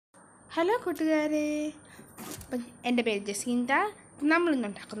Hello കൂട്ടുകാരെ, അപ്പം എൻ്റെ പേര് ജസീന്ത. നമ്മളിന്ന്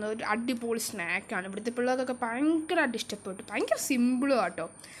ഉണ്ടാക്കുന്ന ഒരു അടിപൊളി സ്നാക്കാണ്. ഇവിടുത്തെ പിള്ളേർക്കൊക്കെ ഭയങ്കരമായിട്ട് ഇഷ്ടപ്പെട്ടു. ഭയങ്കര സിമ്പിളും ആട്ടോ.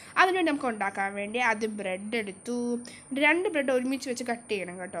 അതിനുവേണ്ടി നമുക്ക് ഉണ്ടാക്കാൻ വേണ്ടി ആദ്യം ബ്രെഡ് എടുത്തു. 2 ബ്രെഡ് ഒരുമിച്ച് വെച്ച് കട്ട്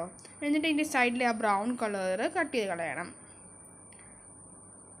ചെയ്യണം കേട്ടോ. എന്നിട്ട് ഇതിൻ്റെ സൈഡിൽ ആ ബ്രൗൺ കളറ് കട്ട് ചെയ്ത് കളയണം.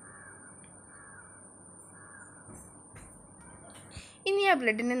 ഇനി ആ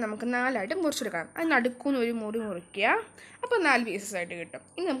ബ്രെഡിനെ നമുക്ക് 4ആയിട്ട് മുറിച്ചെടുക്കണം. അത് നടുക്കുന്ന് ഒരു മുറി മുറിക്കുക. അപ്പോൾ 4 പീസസ് ആയിട്ട് കിട്ടും.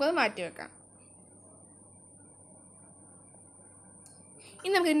 ഇനി നമുക്കത് മാറ്റി വെക്കാം.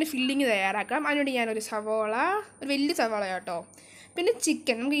 ഇനി നമുക്ക് ഇതിൻ്റെ ഫില്ലിങ് തയ്യാറാക്കാം. അതിനുവേണ്ടി ഞാനൊരു സവോള, ഒരു വലിയ സവോള കേട്ടോ, പിന്നെ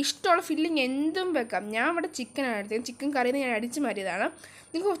ചിക്കൻ. നമുക്ക് ഇഷ്ടമുള്ള ഫില്ലിങ് എന്തും വെക്കാം. ഞാൻ ഇവിടെ ചിക്കനാണ് എടുത്തത്. ചിക്കൻ കറിയിൽ നിന്ന് ഞാൻ അടിച്ച് മാറ്റിയതാണ്.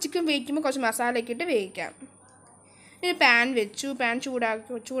 നിങ്ങൾക്ക് ചിക്കൻ വേവിക്കുമ്പോൾ കുറച്ച് മസാലയൊക്കെ ഇട്ട് വേവിക്കാം. ഇനി പാൻ വെച്ചു. പാൻ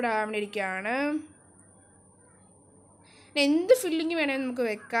ചൂടാകാൻ വേണ്ടി ഇരിക്കുകയാണ്. എന്ത് ഫില്ലിങ് വേണമെങ്കിൽ നമുക്ക്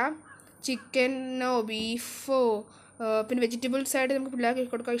വെക്കാം. ചിക്കനോ ബീഫോ പിന്നെ വെജിറ്റബിൾസ് ആയിട്ട് നമുക്ക് പിള്ളേർക്ക്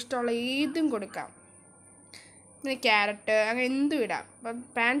കൊടുക്കാം. ഇഷ്ടമുള്ള ഏതും കൊടുക്കാം. പിന്നെ ക്യാരറ്റ് അങ്ങനെ എന്തും ഇടാം. അപ്പം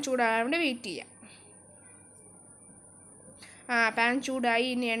പാൻ ചൂടാകാൻ വേണ്ടി വെയിറ്റ് ചെയ്യാം. പാൻ ചൂടായി.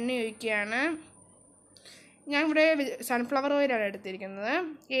 ഇനി എണ്ണ ഒഴിക്കുകയാണ്. ഞാൻ ഇവിടെ സൺഫ്ലവർ ഓയിലാണ് എടുത്തിരിക്കുന്നത്.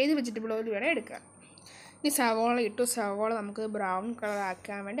 ഏത് വെജിറ്റബിൾ ഓയിൽ വേണേൽ എടുക്കാം. ഇനി സവോള ഇട്ടു. സവോള നമുക്ക് ബ്രൗൺ കളർ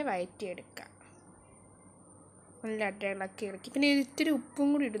ആക്കാൻ വേണ്ടി വഴറ്റിയെടുക്കാം. നല്ല ഇളക്കി ഇളക്കി. പിന്നെ ഇത്തിരി ഉപ്പും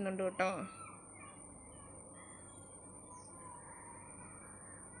കൂടി ഇടുന്നുണ്ട് കേട്ടോ.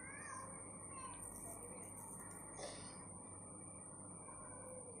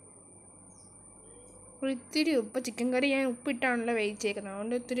 ഒരിത്തിരി ഉപ്പ്. ചിക്കൻ കറി ഞാൻ ഉപ്പിട്ടാണല്ലോ വേവിച്ചേക്കുന്നത്,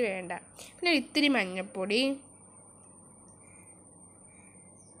 അതുകൊണ്ട് ഒത്തിരി വേണ്ട. പിന്നെ ഇത്തിരി മഞ്ഞൾപ്പൊടി,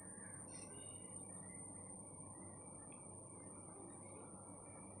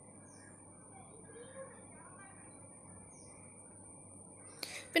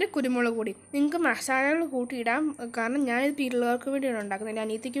 പിന്നെ കുരുമുളക് പൊടി. നിങ്ങൾക്ക് മസാലകൾ കൂട്ടിയിടാം. കാരണം ഞാനിത് പിള്ളേർക്ക് വേണ്ടിയാണ് ഉണ്ടാക്കുന്നത്, എൻ്റെ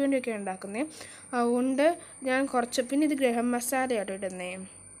അനിയത്തിക്ക് വേണ്ടിയൊക്കെ ഉണ്ടാക്കുന്നത്. അതുകൊണ്ട് ഞാൻ കുറച്ച്. പിന്നെ ഇത് ഗരം മസാലയാട്ടോ ഇടുന്നത്.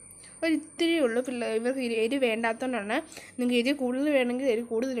 ഒരിത്തിരി ഉള്ളൂ. ഇവർക്ക് എരി വേണ്ടാത്തതുകൊണ്ടാണ്. നിങ്ങൾക്ക് എരി കൂടുതൽ വേണമെങ്കിൽ എരി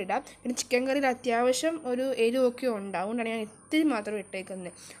കൂടുതലിടാം. പിന്നെ ചിക്കൻ കറിയിൽ അത്യാവശ്യം ഒരു എരിവൊക്കെ ഉണ്ട്. അതുകൊണ്ടാണ് ഞാൻ ഇത്തിരി മാത്രം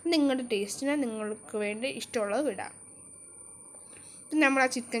ഇട്ടേക്കുന്നത്. നിങ്ങളുടെ ടേസ്റ്റിന് നിങ്ങൾക്ക് വേണ്ടി ഇഷ്ടമുള്ളത് ഇടാം. പിന്നെ നമ്മൾ ആ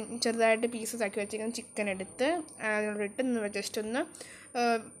ചിക്കൻ ചെറുതായിട്ട് പീസസ് ആക്കി വെച്ചിരിക്കുന്ന ചിക്കൻ എടുത്ത് അതിനോടിട്ട് ജസ്റ്റ് ഒന്ന്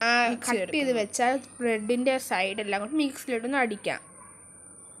കട്ട് ചെയ്ത് വെച്ചാൽ ബ്രെഡിൻ്റെ സൈഡെല്ലാം കൂടി മിക്സിലിട്ടൊന്ന് അടിക്കാം.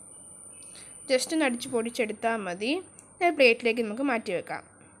 ജസ്റ്റ് ഒന്ന് അടിച്ച് പൊടിച്ചെടുത്താൽ മതി. പ്ലേറ്റിലേക്ക് നമുക്ക് മാറ്റി വെക്കാം.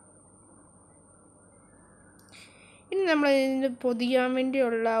 ഇനി നമ്മൾ ഇതിന് പൊതിയാൻ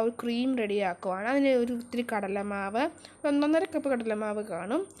വേണ്ടിയുള്ള ഒരു ക്രീം റെഡിയാക്കുവാണ്. അതിന് ഇത്തിരി കടലമാവ്, 1.5 കപ്പ് കടലമാവ്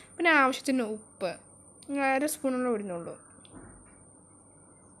കാണും. പിന്നെ ആവശ്യത്തിന് ഉപ്പ് 1 സ്പൂണോളം ഇടുന്നുള്ളൂ.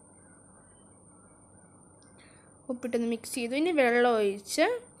 ഉപ്പിട്ടൊന്ന് മിക്സ് ചെയ്തു. ഇനി വെള്ളം ഒഴിച്ച്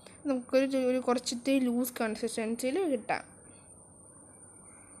നമുക്കൊരു കുറച്ചിട്ട് ലൂസ് കൺസിസ്റ്റൻസിയിൽ കിട്ടാം.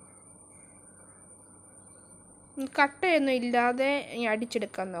 കട്ടയൊന്നും ഇല്ലാതെ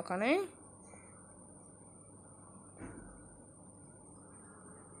അടിച്ചെടുക്കാൻ നോക്കണേ.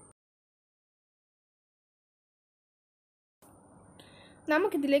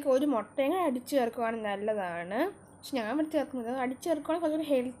 നമുക്കിതിലേക്ക് ഒരു മുട്ടയും അടിച്ച് ചേർക്കുവാണെങ്കിൽ നല്ലതാണ്. പക്ഷെ ഞാൻ ഇവിടെ ചേർക്കുന്നത് അടിച്ച് ചേർക്കുവാണെങ്കിൽ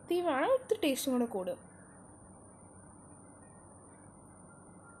കുറച്ചുകൂടി ഹെൽത്തിയുമാണ്. ഒത്തിരി ടേസ്റ്റും കൂടെ കൂടും.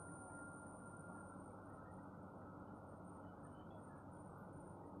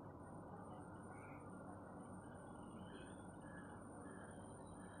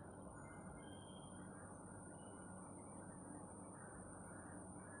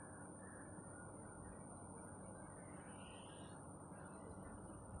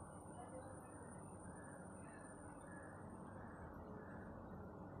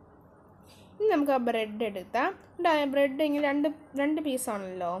 ഇനി നമുക്ക് ആ ബ്രെഡ് എടുത്താൽ ബ്രെഡ് ഇങ്ങനെ രണ്ട്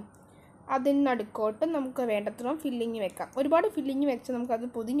പീസാണല്ലോ, അതിന് നടുക്കോട്ട് നമുക്ക് വേണ്ടത്ര ഫില്ലിങ് വെക്കാം. ഒരുപാട് ഫില്ലിങ് വെച്ച് നമുക്കത്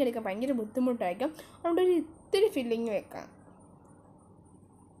പൊതിഞ്ഞെടുക്കാൻ ഭയങ്കര ബുദ്ധിമുട്ടായിരിക്കും. അതുകൊണ്ട് ഒരു ഇത്തിരി ഫില്ലിങ് വെക്കാം.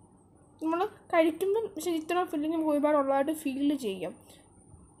 നമ്മൾ കഴിക്കുമ്പം പക്ഷേ ഇത്ര ഫില്ലിങ് നമുക്ക് ഒരുപാട് ഉള്ളതായിട്ട് ഫീൽ ചെയ്യും.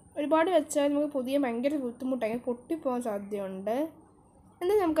 ഒരുപാട് വെച്ചാൽ നമുക്ക് പൊതിയാൻ ഭയങ്കര ബുദ്ധിമുട്ടായിരിക്കും, പൊട്ടിപ്പോകാൻ സാധ്യതയുണ്ട്.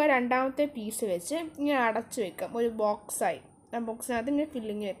 എന്നിട്ട് നമുക്ക് ആ 2ാമത്തെ പീസ് വെച്ച് ഇങ്ങനെ അടച്ച് വെക്കാം. ഒരു ബോക്സായി ആ ബോക്സിനകത്ത് ഇങ്ങനെ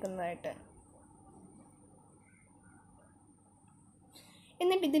ഫില്ലിങ് വെക്കുന്നതായിട്ട്.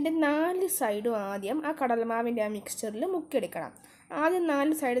 എന്നിട്ട് ഇതിൻ്റെ 4 സൈഡും ആദ്യം ആ കടലമാവിൻ്റെ ആ മിക്സ്ചറിൽ മുക്കിയെടുക്കണം. ആദ്യം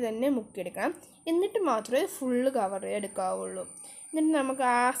 4 സൈഡ് തന്നെ മുക്കിയെടുക്കണം. എന്നിട്ട് മാത്രമേ ഫുള്ള് കവർ എടുക്കാവുള്ളൂ. എന്നിട്ട് നമുക്ക്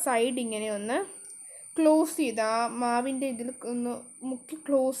ആ സൈഡ് ഇങ്ങനെ ഒന്ന് ക്ലോസ് ചെയ്ത് ആ മാവിൻ്റെ ഇതിൽ ഒന്ന് മുക്കി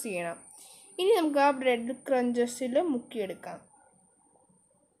ക്ലോസ് ചെയ്യണം. ഇനി നമുക്ക് ആ ബ്രെഡ് ക്രഞ്ചസിൽ മുക്കിയെടുക്കാം.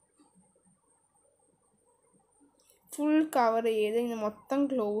 ഫുൾ കവർ ചെയ്ത് ഇങ്ങനെ മൊത്തം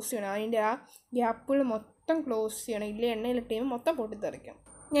ക്ലോസ് ചെയ്യണം. അതിൻ്റെ ആ ഗ്യാപ്പുകൾ മൊത്തം ക്ലോസ് ചെയ്യണം. ഇല്ല എണ്ണയിലിട്ട് കഴിയുമ്പോൾ മൊത്തം പൊട്ടിത്തെറിക്കും.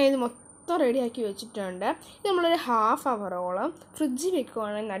 ഞാൻ ഇത് മൊത്തം റെഡിയാക്കി വെച്ചിട്ടുണ്ട്. ഇത് നമ്മളൊരു ഹാഫ് അവറോളം ഫ്രിഡ്ജിൽ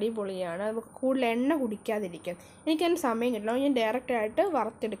വെക്കുകയാണെങ്കിൽ അടിപൊളിയാണ്. നമുക്ക് കൂടുതൽ എണ്ണ കുടിക്കാതിരിക്കും. എനിക്കതിന് സമയം കിട്ടില്ല, ഞാൻ ഡയറക്റ്റായിട്ട്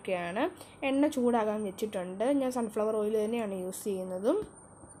വറുത്തെടുക്കുകയാണ്. എണ്ണ ചൂടാകാൻ വെച്ചിട്ടുണ്ട്. ഞാൻ സൺഫ്ലവർ ഓയിൽ തന്നെയാണ് യൂസ് ചെയ്യുന്നതും.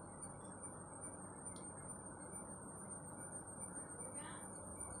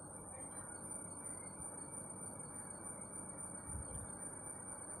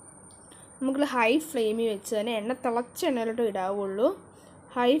 നമുക്ക് ഹൈ ഫ്ലെയിമിൽ വെച്ച് തന്നെ, എണ്ണ തിളച്ച എണ്ണയിലോട്ട് ഇടാവുള്ളൂ.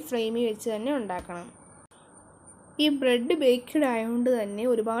 ഹൈ ഫ്ലെയിമിൽ വെച്ച് തന്നെ ഉണ്ടാക്കണം. ഈ ബ്രെഡ് ബേക്ക്ഡ് ആയതുകൊണ്ട് തന്നെ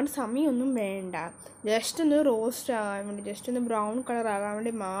ഒരുപാട് സമയമൊന്നും വേണ്ട. ജസ്റ്റ് ഒന്ന് റോസ്റ്റ് ആകാൻ വേണ്ടി, ജസ്റ്റ് ഒന്ന് ബ്രൗൺ കളർ ആകാൻ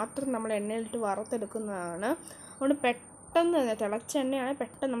വേണ്ടി മാത്രം നമ്മൾ എണ്ണയിലിട്ട് വറുത്തെടുക്കുന്നതാണ്. അതുകൊണ്ട് പെട്ടെന്ന് തന്നെ, തിളച്ച എണ്ണയാണ്,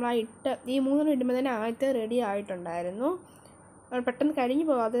 പെട്ടെന്ന് നമ്മൾ ഈ 3 ഇടുമ്പോൾ തന്നെ ആദ്യത്തെ റെഡി ആയിട്ടുണ്ടായിരുന്നു. പെട്ടെന്ന് കരിഞ്ഞു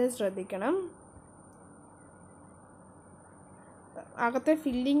പോകാതെ ശ്രദ്ധിക്കണം. അകത്തെ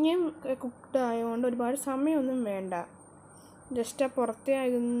ഫില്ലിങ്ങും കുക്ക്ഡ് ആയതുകൊണ്ട് ഒരുപാട് സമയമൊന്നും വേണ്ട. ജസ്റ്റ് ആ പുറത്തെ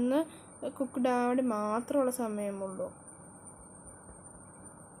ഇതൊന്ന് കുക്ക്ഡ് ആവാൻ വേണ്ടി മാത്രമുള്ള സമയമുള്ളൂ.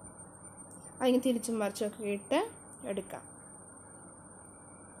 അതിന് തിരിച്ചും മറിച്ചൊക്കെ ഇട്ട് എടുക്കാം.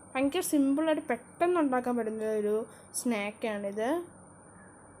 ഭയങ്കര സിമ്പിളായിട്ട് പെട്ടെന്ന് ഉണ്ടാക്കാൻ പറ്റുന്ന ഒരു സ്നാക്കാണിത്.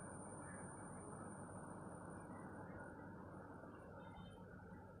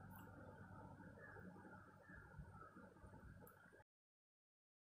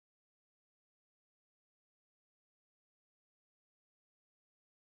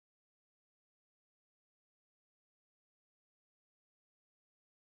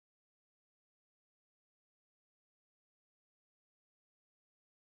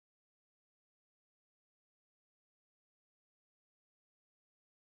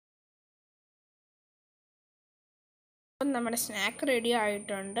 നമ്മുടെ സ്നാക്ക് റെഡി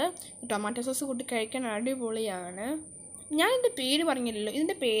ആയിട്ടുണ്ട്. ടൊമാറ്റോ സോസ് കൂട്ടി കഴിക്കാൻ അടിപൊളിയാണ്. ഞാൻ ഇതിൻ്റെ പേര് പറഞ്ഞില്ലല്ലോ.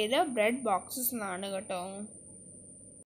 ഇതിൻ്റെ പേര് ബ്രെഡ് ബോക്സസ് എന്നാണ് കേട്ടോ.